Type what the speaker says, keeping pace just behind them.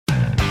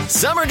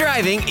Summer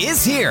driving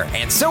is here,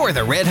 and so are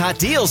the red-hot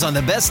deals on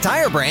the best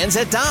tire brands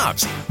at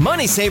Dobbs.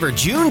 Money Saver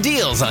June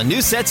deals on new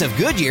sets of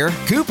Goodyear,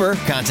 Cooper,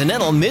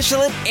 Continental,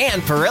 Michelin,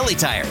 and Pirelli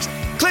tires.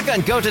 Click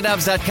on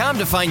GoToDobbs.com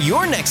to find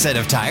your next set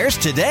of tires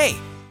today.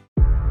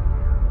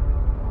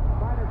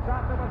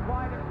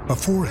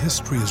 Before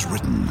history is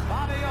written,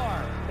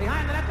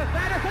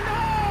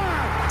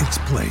 it's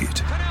played.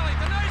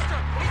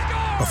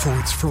 Before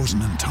it's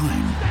frozen in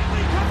time,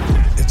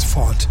 it's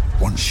fought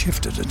one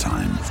shift at a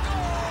time.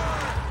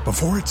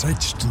 Before it's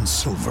etched in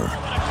silver,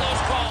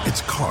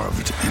 it's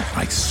carved in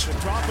ice.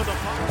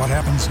 What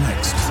happens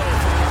next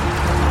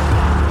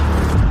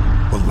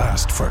will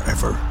last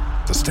forever.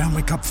 The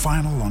Stanley Cup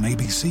Final on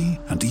ABC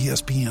and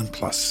ESPN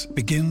Plus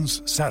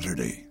begins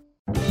Saturday.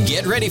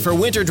 Get ready for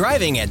winter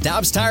driving at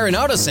Dobbs Tire and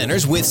Auto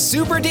Centers with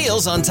super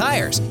deals on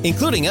tires,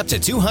 including up to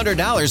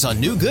 $200 on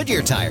new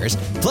Goodyear tires,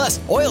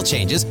 plus oil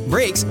changes,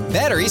 brakes,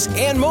 batteries,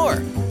 and more.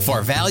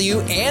 For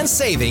value and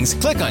savings,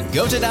 click on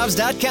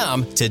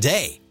GoToDobbs.com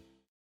today.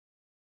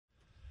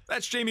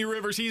 That's Jamie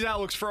Rivers. He's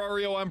Alex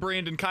Ferrario. I'm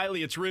Brandon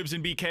Kiley. It's Ribs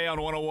and BK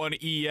on 101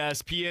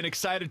 ESPN.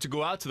 Excited to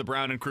go out to the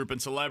Brown and Crouppen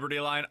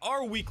Celebrity Line.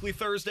 Our weekly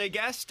Thursday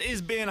guest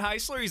is Ben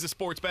Heisler. He's a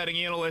sports betting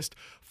analyst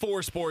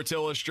for Sports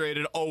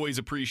Illustrated. Always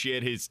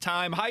appreciate his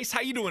time. Heis,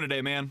 how you doing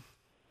today, man?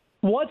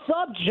 What's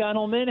up,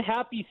 gentlemen?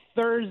 Happy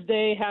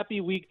Thursday.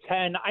 Happy Week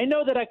 10. I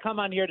know that I come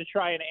on here to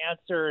try and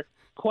answer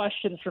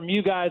questions from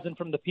you guys and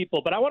from the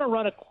people, but I want to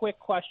run a quick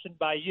question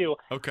by you.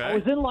 Okay. I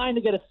was in line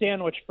to get a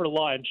sandwich for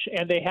lunch,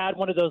 and they had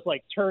one of those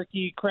like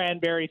turkey,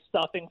 cranberry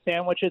stuffing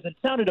sandwiches. It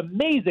sounded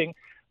amazing,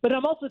 but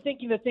I'm also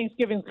thinking that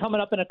Thanksgiving's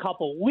coming up in a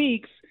couple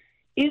weeks.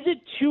 Is it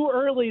too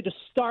early to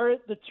start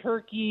the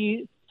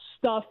turkey,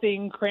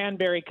 stuffing,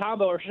 cranberry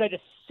combo, or should I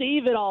just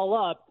save it all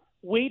up,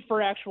 wait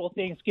for actual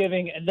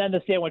Thanksgiving, and then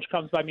the sandwich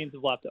comes by means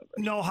of leftovers?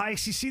 No,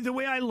 Heis, you see, the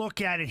way I look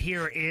at it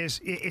here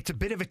is it's a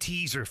bit of a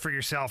teaser for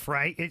yourself,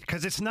 right?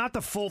 Because it's not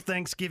the full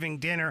Thanksgiving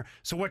dinner.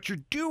 So what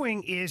you're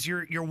doing is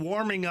you're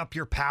warming up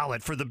your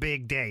palate for the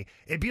big day.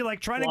 It'd be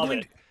like trying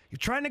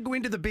to go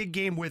into the big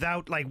game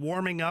without like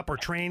warming up or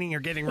training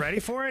or getting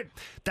ready for it.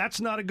 That's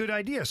not a good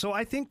idea. So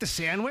I think the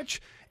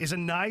sandwich is a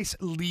nice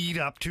lead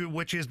up to,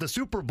 which is the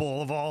Super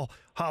Bowl of all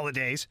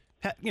holidays.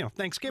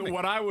 Thanksgiving.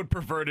 What I would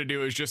prefer to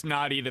do is just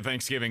not eat a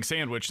Thanksgiving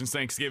sandwich, since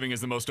Thanksgiving is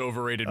the most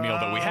overrated meal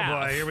that we have.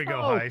 Oh, boy, here we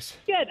go, Heis.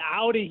 Get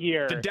out of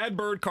here. The dead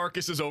bird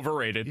carcass is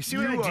overrated. You see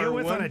what I deal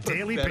with on a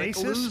daily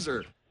basis?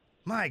 Loser.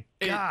 My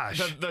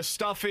gosh. The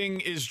stuffing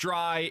is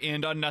dry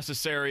and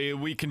unnecessary.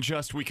 We can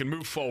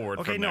move forward.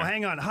 Okay, from no, there.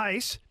 hang on.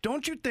 Heis,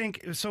 don't you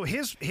think, so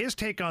his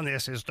take on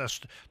this is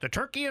the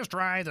turkey is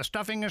dry, the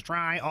stuffing is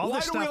dry, all Why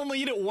this do stuff. we only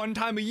eat it one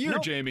time a year,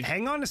 Nope, Jamie?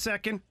 hang on a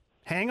second.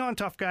 Hang on,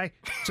 tough guy.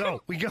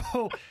 So we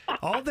go,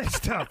 all this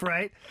stuff,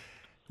 right?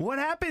 What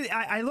happened?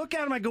 I look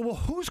at him, I go, well,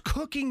 who's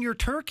cooking your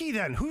turkey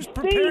then? Who's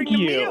preparing the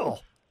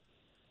meal?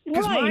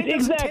 Because mine Right,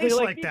 doesn't exactly. taste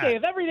Like like BK, that.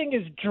 if everything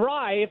is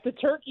dry, if the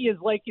turkey is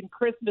like in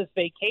Christmas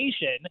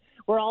Vacation,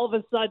 where all of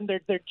a sudden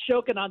they're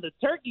choking on the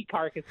turkey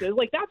carcasses,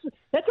 like that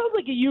sounds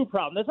like a you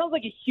problem. That sounds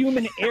like a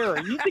human error.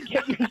 You need to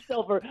get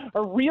yourself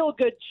a real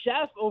good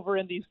chef over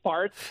in these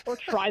parts, or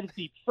try the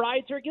deep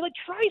fried turkey. Like,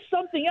 try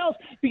something else,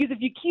 because if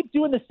you keep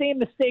doing the same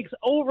mistakes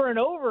over and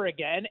over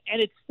again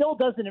and it still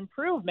doesn't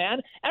improve,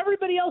 man,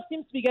 everybody else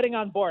seems to be getting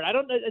on board. I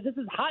don't know. This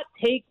is hot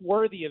take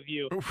worthy of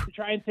you to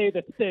try and say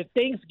that the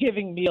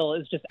Thanksgiving meal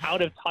is just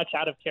out of touch,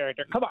 out of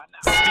character. Come on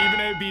now. Stephen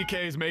A.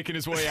 BK is making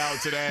his way out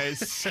today.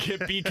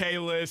 Skip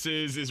BK list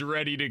is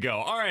ready to go.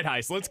 All right,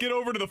 Heis, let's get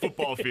over to the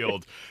football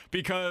field,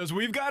 because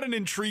we've got an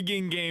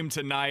intriguing game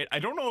tonight. I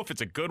don't know if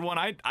it's a good one.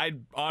 I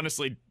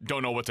honestly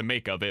don't know what to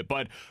make of it,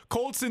 but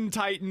Colts and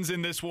Titans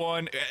in this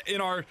one. In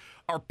our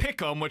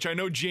pick'em, which I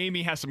know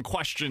Jamie has some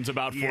questions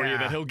about for you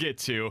that he'll get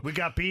to. We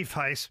got beef,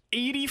 Heis.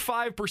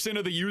 85%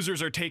 of the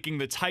users are taking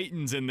the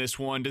Titans in this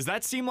one. Does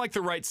that seem like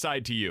the right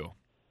side to you?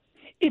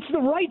 It's the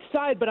right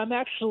side, but I'm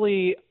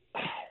actually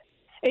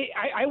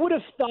I would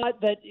have thought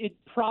that it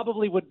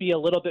probably would be a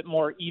little bit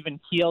more even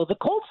keel. The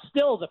Colts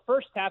still, the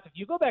first half, if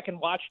you go back and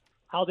watch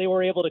how they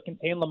were able to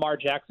contain Lamar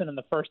Jackson in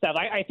the first half,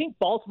 I think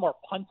Baltimore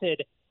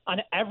punted on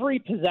every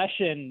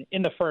possession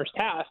in the first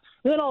half.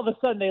 And then all of a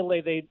sudden they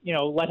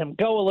let him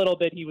go a little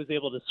bit. He was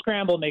able to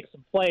scramble, make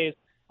some plays,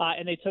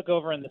 and they took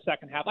over in the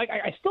second half.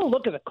 I still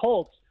look at the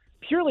Colts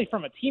purely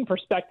from a team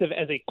perspective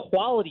as a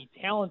quality,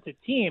 talented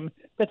team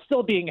that's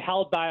still being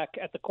held back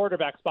at the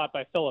quarterback spot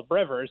by Phillip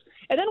Rivers.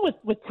 And then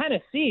with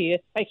Tennessee,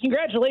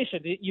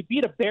 congratulations. You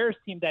beat a Bears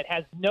team that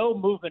has no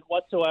movement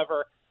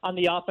whatsoever on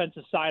the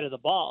offensive side of the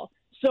ball.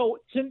 So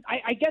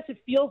I guess it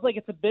feels like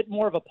it's a bit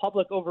more of a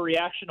public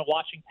overreaction to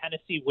watching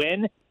Tennessee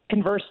win,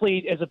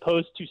 conversely, as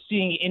opposed to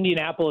seeing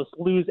Indianapolis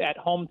lose at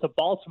home to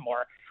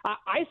Baltimore.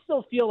 I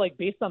still feel like,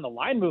 based on the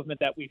line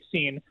movement that we've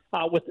seen,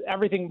 with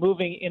everything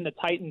moving in the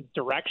Titans'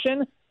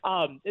 direction,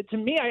 to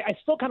me, I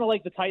still kind of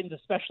like the Titans,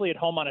 especially at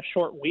home on a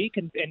short week,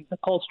 and the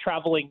Colts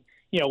traveling,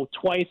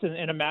 twice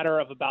in a matter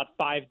of about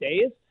 5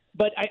 days.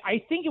 But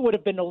I think it would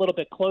have been a little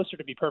bit closer,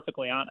 to be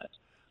perfectly honest.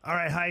 All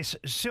right, Heis.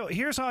 So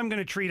here's how I'm going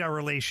to treat our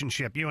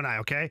relationship, you and I,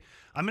 okay?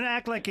 I'm going to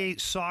act like a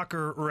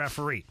soccer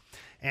referee,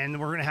 and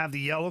we're going to have the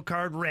yellow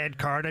card, red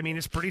card. I mean,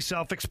 it's pretty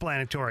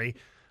self-explanatory.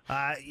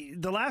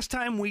 The last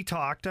time we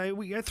talked,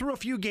 I threw a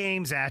few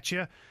games at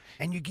you,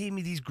 and you gave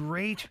me these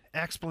great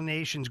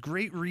explanations,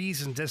 great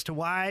reasons as to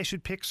why I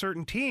should pick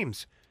certain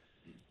teams.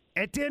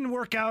 It didn't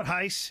work out,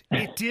 Heis.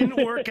 It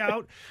didn't work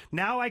out.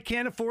 Now I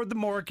can't afford the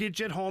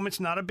mortgage at home.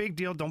 It's not a big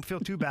deal. Don't feel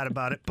too bad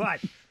about it.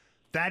 But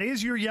that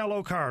is your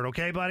yellow card,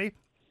 okay, buddy?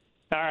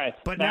 All right.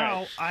 But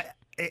now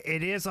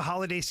it is the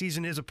holiday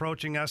season is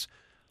approaching us.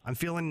 I'm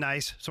feeling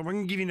nice, so we're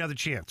going to give you another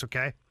chance,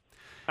 okay?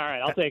 All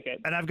right, I'll take it.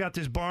 And I've got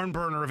this barn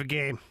burner of a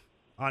game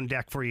on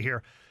deck for you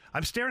here.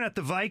 I'm staring at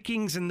the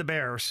Vikings and the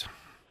Bears,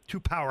 two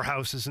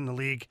powerhouses in the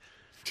league.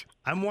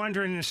 I'm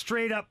wondering to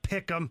straight up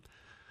pick them.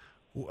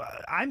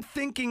 I'm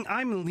thinking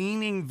I'm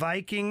leaning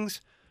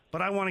Vikings,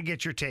 but I want to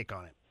get your take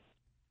on it.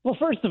 Well,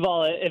 first of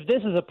all, if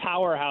this is a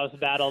powerhouse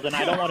battle, then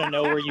I don't want to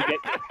know where you get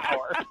your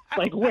power.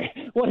 Like,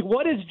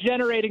 what is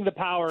generating the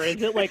power?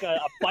 Is it like a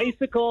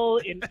bicycle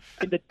in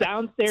the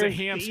downstairs it's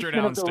a hamster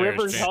basement of the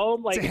Rivers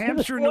home? Like, it's a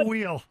hamster in the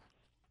wheel.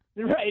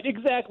 Right,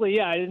 exactly,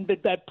 yeah. And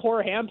that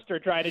poor hamster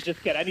trying to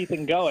just get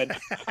anything going.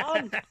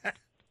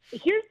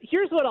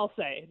 Here's what I'll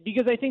say,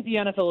 because I think the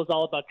NFL is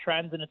all about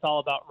trends and it's all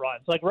about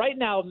runs. Like right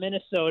now,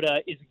 Minnesota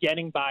is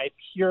getting by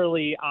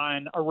purely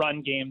on a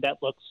run game that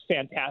looks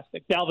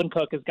fantastic. Dalvin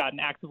Cook has gotten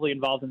actively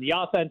involved in the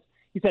offense.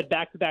 He's had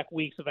back-to-back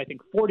weeks of, I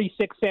think,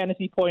 46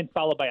 fantasy points,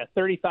 followed by a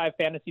 35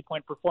 fantasy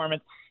point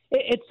performance.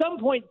 At some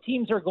point,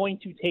 teams are going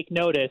to take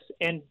notice,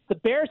 and the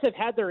Bears have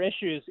had their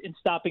issues in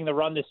stopping the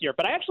run this year.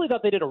 But I actually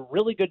thought they did a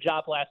really good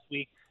job last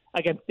week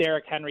against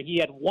Derrick Henry. He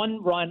had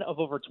one run of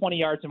over 20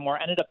 yards or more,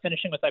 ended up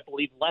finishing with, I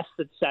believe, less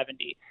than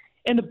 70.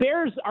 And the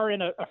Bears are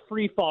in a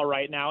free fall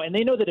right now, and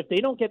they know that if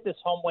they don't get this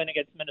home win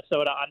against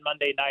Minnesota on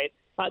Monday night,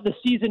 the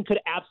season could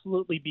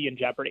absolutely be in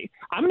jeopardy.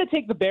 I'm going to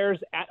take the Bears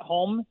at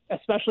home,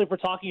 especially if we're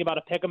talking about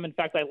a pick 'em. In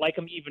fact, I like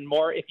them even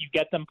more if you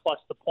get them plus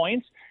the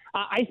points.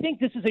 I think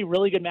this is a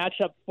really good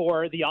matchup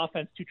for the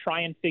offense to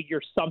try and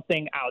figure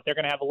something out. They're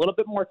going to have a little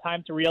bit more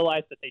time to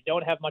realize that they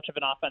don't have much of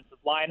an offensive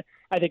line.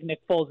 I think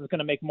Nick Foles is going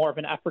to make more of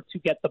an effort to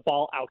get the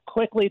ball out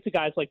quickly to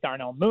guys like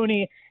Darnell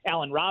Mooney.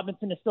 Allen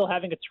Robinson is still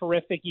having a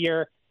terrific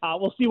year.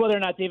 We'll see whether or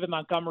not David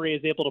Montgomery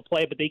is able to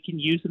play, but they can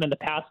use him in the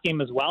pass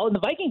game as well. And the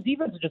Vikings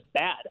defense is just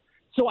bad.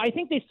 So I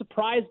think they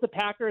surprised the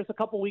Packers a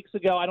couple weeks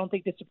ago. I don't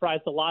think they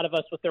surprised a lot of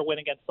us with their win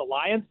against the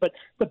Lions. But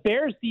the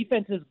Bears'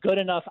 defense is good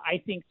enough, I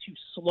think, to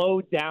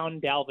slow down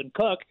Dalvin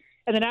Cook.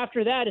 And then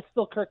after that, it's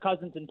still Kirk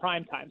Cousins in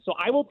primetime. So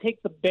I will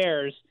take the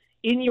Bears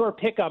in your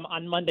pick'em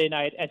on Monday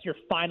night as your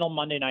final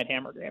Monday night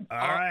hammer game. All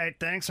right.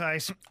 Thanks,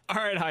 Heis. All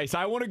right, Heis.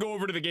 I want to go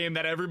over to the game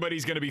that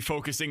everybody's going to be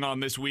focusing on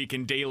this week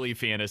in daily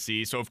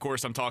fantasy. So, of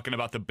course, I'm talking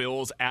about the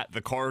Bills at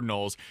the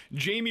Cardinals.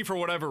 Jamie, for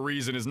whatever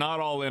reason, is not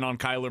all in on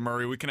Kyler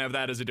Murray. We can have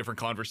that as a different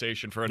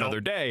conversation for another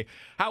day.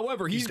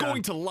 However, he's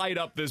going to light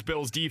up this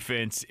Bills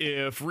defense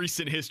if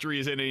recent history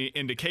is any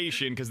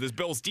indication, because this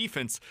Bills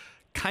defense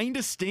kind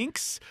of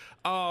stinks.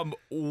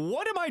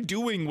 What am I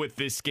doing with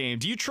this game?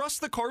 Do you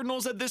trust the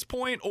Cardinals at this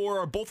point, or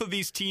are both of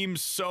these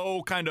teams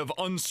so kind of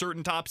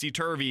uncertain,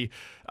 topsy-turvy,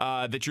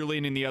 that you're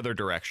leaning the other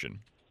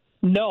direction?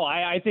 No,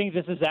 I think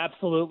this is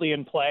absolutely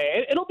in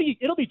play. It'll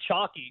be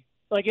chalky.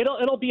 Like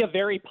it'll be a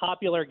very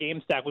popular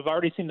game stack. We've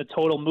already seen the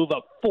total move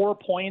up 4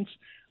 points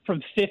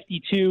from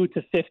 52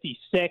 to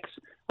 56.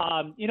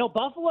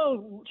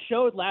 Buffalo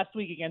showed last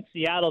week against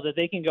Seattle that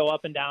they can go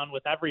up and down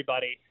with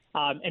everybody.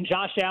 And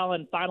Josh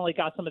Allen finally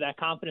got some of that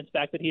confidence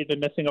back that he had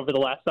been missing over the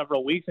last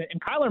several weeks. And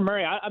Kyler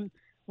Murray,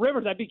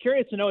 Rivers, I'd be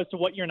curious to know as to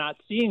what you're not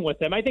seeing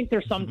with him. I think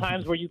there's some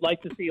times where you'd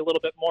like to see a little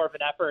bit more of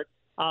an effort,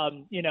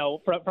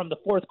 from the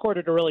fourth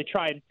quarter to really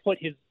try and put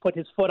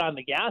his foot on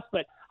the gas.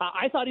 But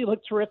I thought he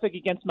looked terrific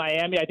against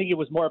Miami. I think it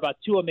was more about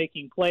Tua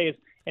making plays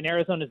and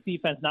Arizona's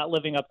defense not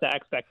living up to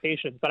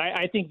expectations. But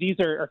I think these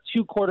are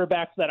two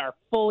quarterbacks that are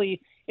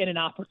fully in an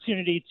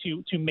opportunity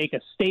to make a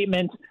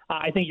statement.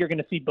 I think you're going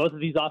to see both of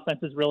these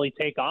offenses really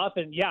take off.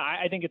 And, yeah,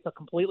 I think it's a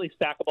completely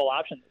stackable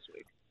option this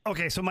week.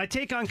 Okay, so my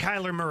take on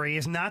Kyler Murray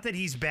is not that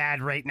he's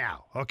bad right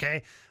now,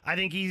 okay? I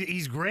think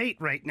he's great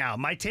right now.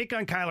 My take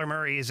on Kyler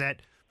Murray is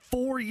that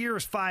 4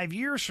 years, 5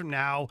 years from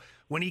now,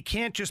 when he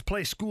can't just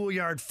play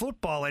schoolyard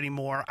football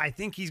anymore, I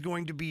think he's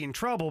going to be in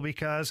trouble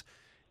because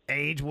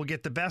age will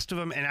get the best of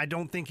him, and I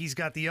don't think he's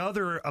got the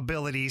other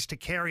abilities to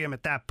carry him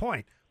at that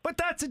point. But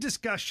that's a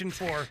discussion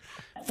for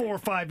 4 or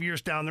 5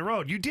 years down the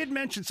road. You did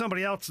mention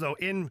somebody else, though,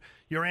 in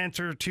your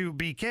answer to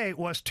BK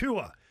was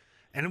Tua.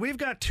 And we've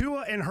got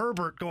Tua and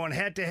Herbert going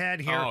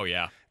head-to-head here. Oh,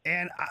 yeah.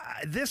 And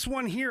this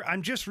one here,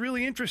 I'm just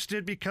really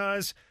interested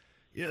because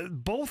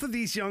both of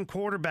these young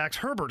quarterbacks,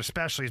 Herbert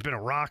especially, has been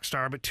a rock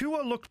star, but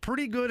Tua looked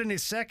pretty good in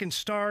his second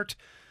start.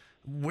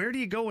 Where do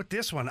you go with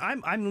this one?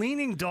 I'm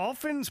leaning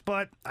Dolphins,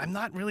 but I'm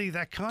not really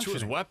that confident.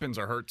 Tua's weapons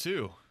are hurt,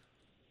 too.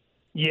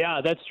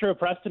 Yeah, that's true.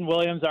 Preston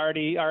Williams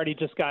already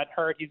just got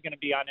hurt. He's going to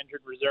be on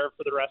injured reserve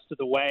for the rest of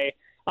the way.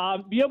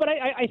 But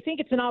I think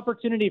it's an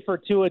opportunity for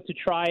Tua to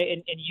try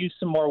and use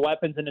some more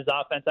weapons in his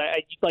offense.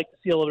 I'd like to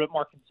see a little bit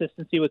more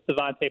consistency with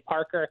Devontae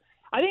Parker.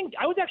 I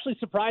was actually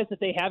surprised that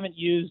they haven't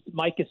used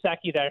Mike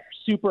Gesicki, that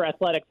super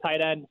athletic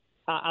tight end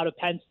out of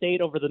Penn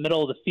State, over the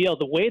middle of the field.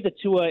 The way that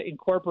Tua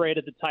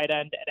incorporated the tight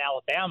end at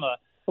Alabama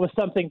was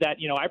something that,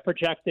 I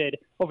projected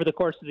over the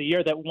course of the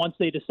year, that once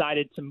they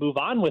decided to move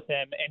on with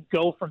him and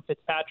go from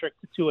Fitzpatrick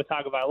to Tua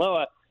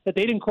Tagovailoa, that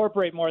they'd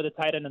incorporate more of the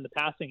tight end in the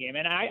passing game.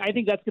 And I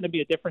think that's going to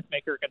be a difference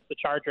maker against the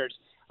Chargers.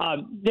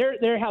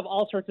 They have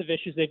all sorts of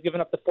issues. They've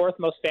given up the fourth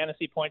most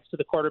fantasy points to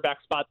the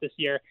quarterback spot this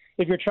year.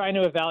 If you're trying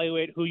to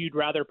evaluate who you'd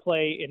rather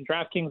play in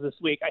DraftKings this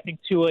week, I think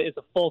Tua is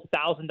a full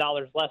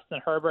 $1,000 less than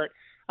Herbert.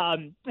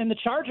 And the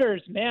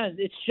Chargers, man,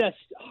 it's just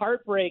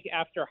heartbreak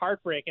after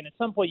heartbreak. And at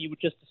some point you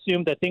would just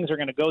assume that things are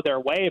going to go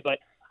their way. But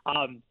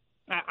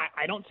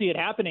I don't see it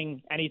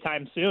happening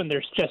anytime soon.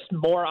 There's just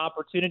more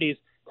opportunities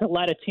to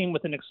let a team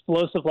with an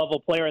explosive level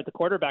player at the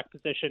quarterback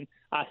position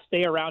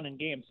stay around in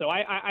games. So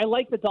I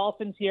like the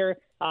Dolphins here.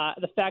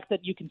 The fact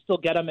that you can still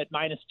get them at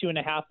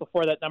 -2.5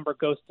 before that number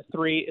goes to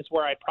 3 is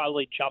where I'd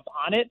probably jump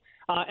on it.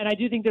 And I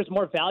do think there's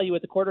more value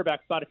at the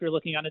quarterback spot if you're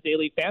looking on a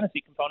daily fantasy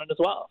component as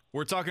well.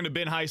 We're talking to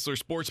Ben Heisler,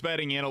 sports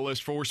betting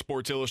analyst for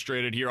Sports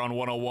Illustrated here on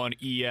 101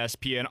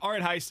 ESPN. All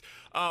right, Heist,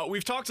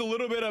 we've talked a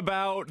little bit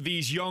about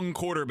these young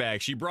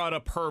quarterbacks. You brought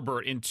up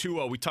Herbert and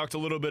Tua. We talked a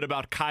little bit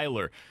about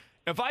Kyler.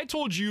 If I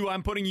told you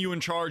I'm putting you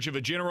in charge of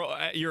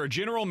you're a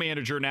general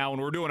manager now,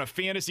 and we're doing a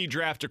fantasy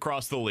draft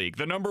across the league.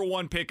 The number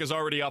one pick is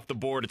already off the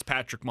board. It's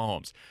Patrick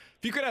Mahomes.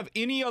 If you could have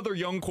any other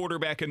young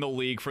quarterback in the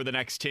league for the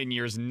next 10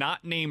 years,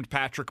 not named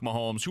Patrick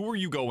Mahomes, who are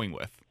you going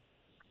with?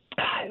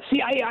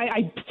 See,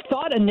 I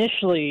thought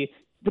initially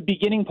the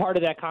beginning part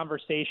of that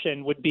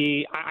conversation would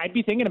be I'd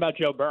be thinking about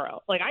Joe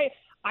Burrow. Like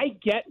I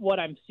get what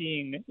I'm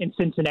seeing in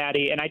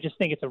Cincinnati, and I just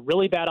think it's a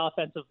really bad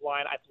offensive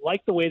line. I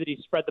like the way that he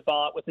spread the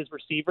ball out with his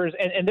receivers,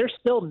 and they're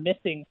still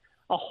missing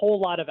a whole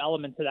lot of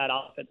elements to that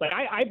offense. Like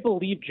I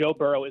believe Joe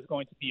Burrow is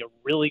going to be a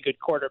really good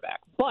quarterback.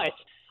 But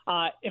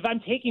if I'm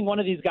taking one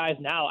of these guys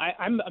now,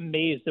 I'm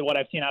amazed at what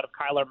I've seen out of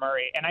Kyler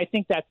Murray, and I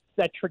think that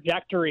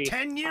trajectory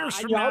 10 years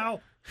from now.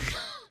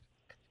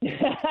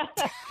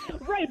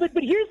 Right, but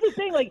here's the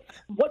thing, like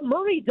what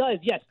Murray does,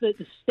 yes, the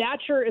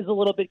stature is a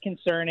little bit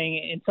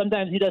concerning, and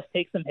sometimes he does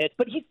take some hits,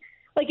 but he's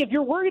like, if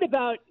you're worried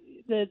about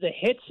the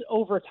hits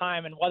over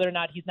time and whether or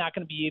not he's not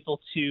going to be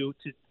able to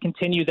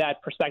continue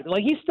that perspective,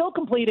 like he's still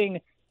completing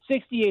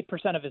 68%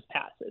 of his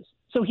passes.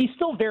 So he's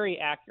still very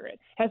accurate.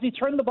 Has he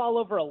turned the ball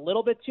over a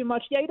little bit too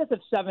much? Yeah, he does have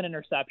 7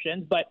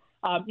 interceptions, but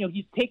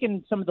he's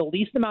taken some of the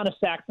least amount of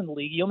sacks in the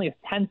league. He only has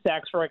 10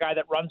 sacks for a guy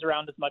that runs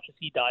around as much as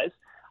he does.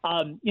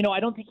 I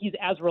don't think he's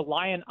as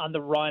reliant on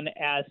the run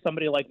as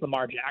somebody like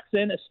Lamar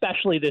Jackson,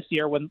 especially this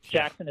year when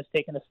Jackson has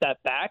taken a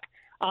step back.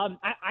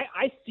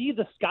 I see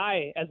the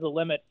sky as the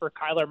limit for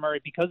Kyler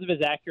Murray because of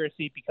his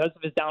accuracy, because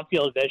of his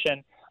downfield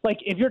vision. Like,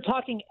 if you're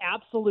talking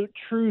absolute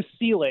true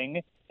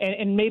ceiling,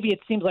 and maybe it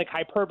seems like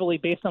hyperbole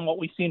based on what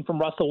we've seen from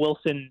Russell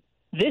Wilson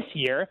this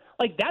year,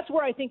 like that's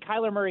where I think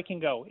Kyler Murray can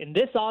go in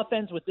this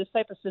offense with this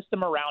type of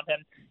system around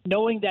him,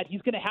 knowing that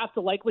he's going to have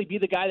to likely be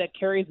the guy that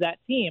carries that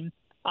team.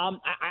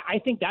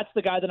 I think that's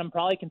the guy that I'm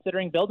probably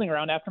considering building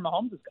around after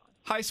Mahomes is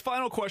gone. Heist,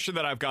 final question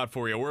that I've got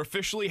for you. We're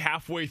officially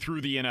halfway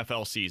through the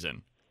NFL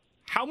season.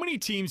 How many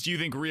teams do you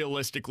think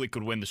realistically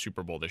could win the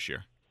Super Bowl this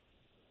year?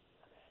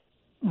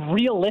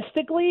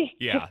 Realistically?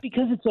 Yeah. Just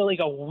because it's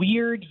a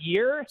weird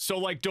year?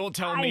 So, don't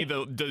tell me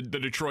the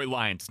Detroit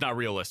Lions. It's not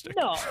realistic.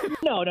 No,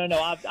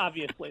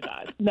 obviously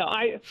not. No,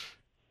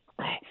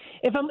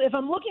 if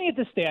I'm looking at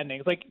the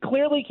standings,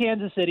 clearly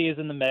Kansas City is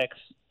in the mix.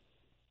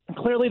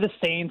 Clearly the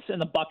Saints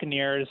and the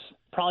Buccaneers,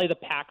 probably the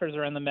Packers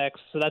are in the mix.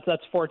 So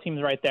that's 4 teams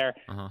right there.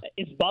 Uh-huh.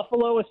 Is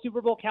Buffalo a Super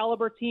Bowl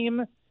caliber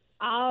team?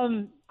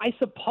 I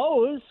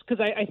suppose,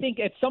 because I think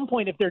at some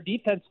point if their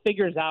defense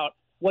figures out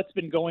what's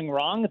been going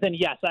wrong, then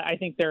yes, I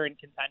think they're in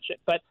contention.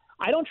 But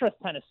I don't trust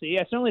Tennessee.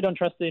 I certainly don't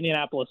trust the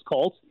Indianapolis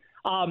Colts.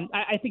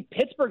 I think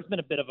Pittsburgh's been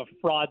a bit of a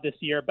fraud this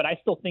year, but I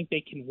still think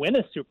they can win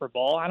a Super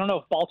Bowl. I don't know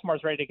if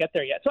Baltimore's ready to get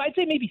there yet. So I'd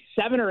say maybe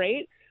 7 or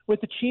 8 with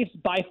the Chiefs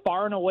by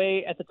far and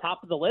away at the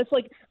top of the list.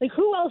 Like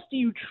who else do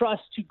you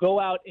trust to go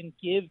out and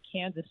give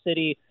Kansas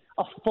City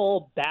a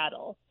full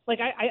battle?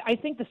 I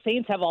think the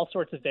Saints have all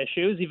sorts of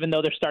issues, even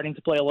though they're starting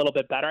to play a little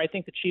bit better. I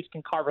think the Chiefs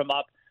can carve them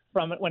up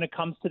from it when it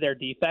comes to their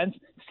defense.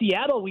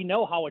 Seattle, we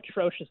know how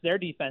atrocious their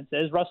defense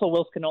is. Russell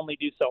Wilson can only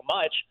do so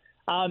much.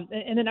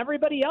 And then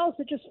everybody else,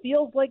 it just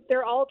feels like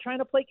they're all trying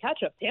to play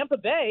catch-up. Tampa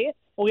Bay,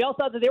 well, we all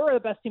thought that they were the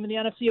best team in the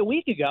NFC a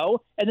week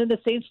ago, and then the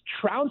Saints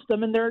trounced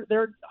them in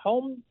their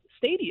home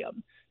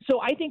stadium. So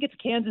I think it's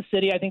Kansas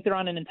City. I think they're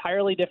on an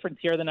entirely different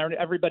tier than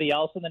everybody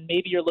else. And then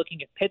maybe you're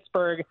looking at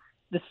Pittsburgh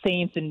the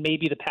Saints, and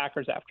maybe the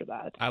Packers after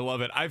that. I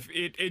love it.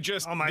 It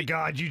just. Oh my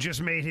God, you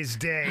just made his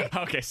day.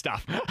 Okay,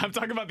 stop. I'm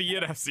talking about the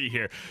NFC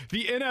here.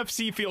 The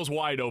NFC feels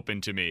wide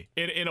open to me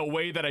in a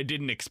way that I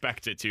didn't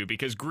expect it to,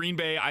 because Green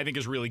Bay I think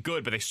is really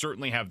good, but they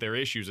certainly have their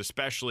issues,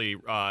 especially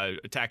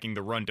attacking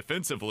the run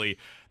defensively.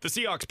 The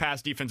Seahawks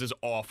pass defense is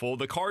awful.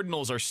 The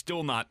Cardinals are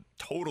still not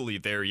totally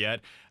there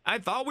yet. I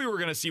thought we were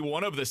going to see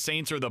one of the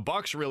Saints or the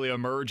Bucs really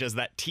emerge as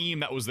that team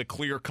that was the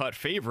clear-cut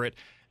favorite.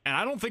 And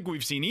I don't think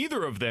we've seen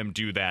either of them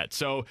do that.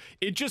 So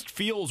it just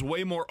feels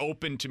way more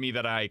open to me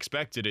than I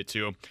expected it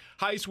to.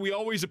 Heis, we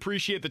always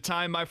appreciate the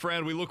time, my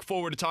friend. We look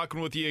forward to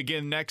talking with you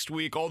again next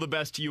week. All the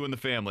best to you and the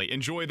family.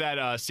 Enjoy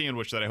that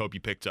sandwich that I hope you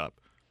picked up.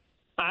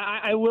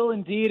 I will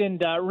indeed.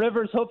 And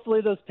Rivers,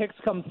 hopefully those picks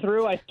come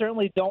through. I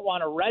certainly don't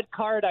want a red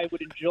card. I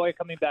would enjoy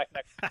coming back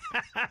next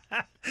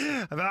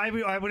week.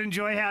 I would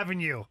enjoy having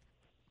you.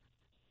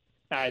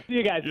 All right. See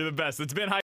you guys. You're the best. It's been Heis.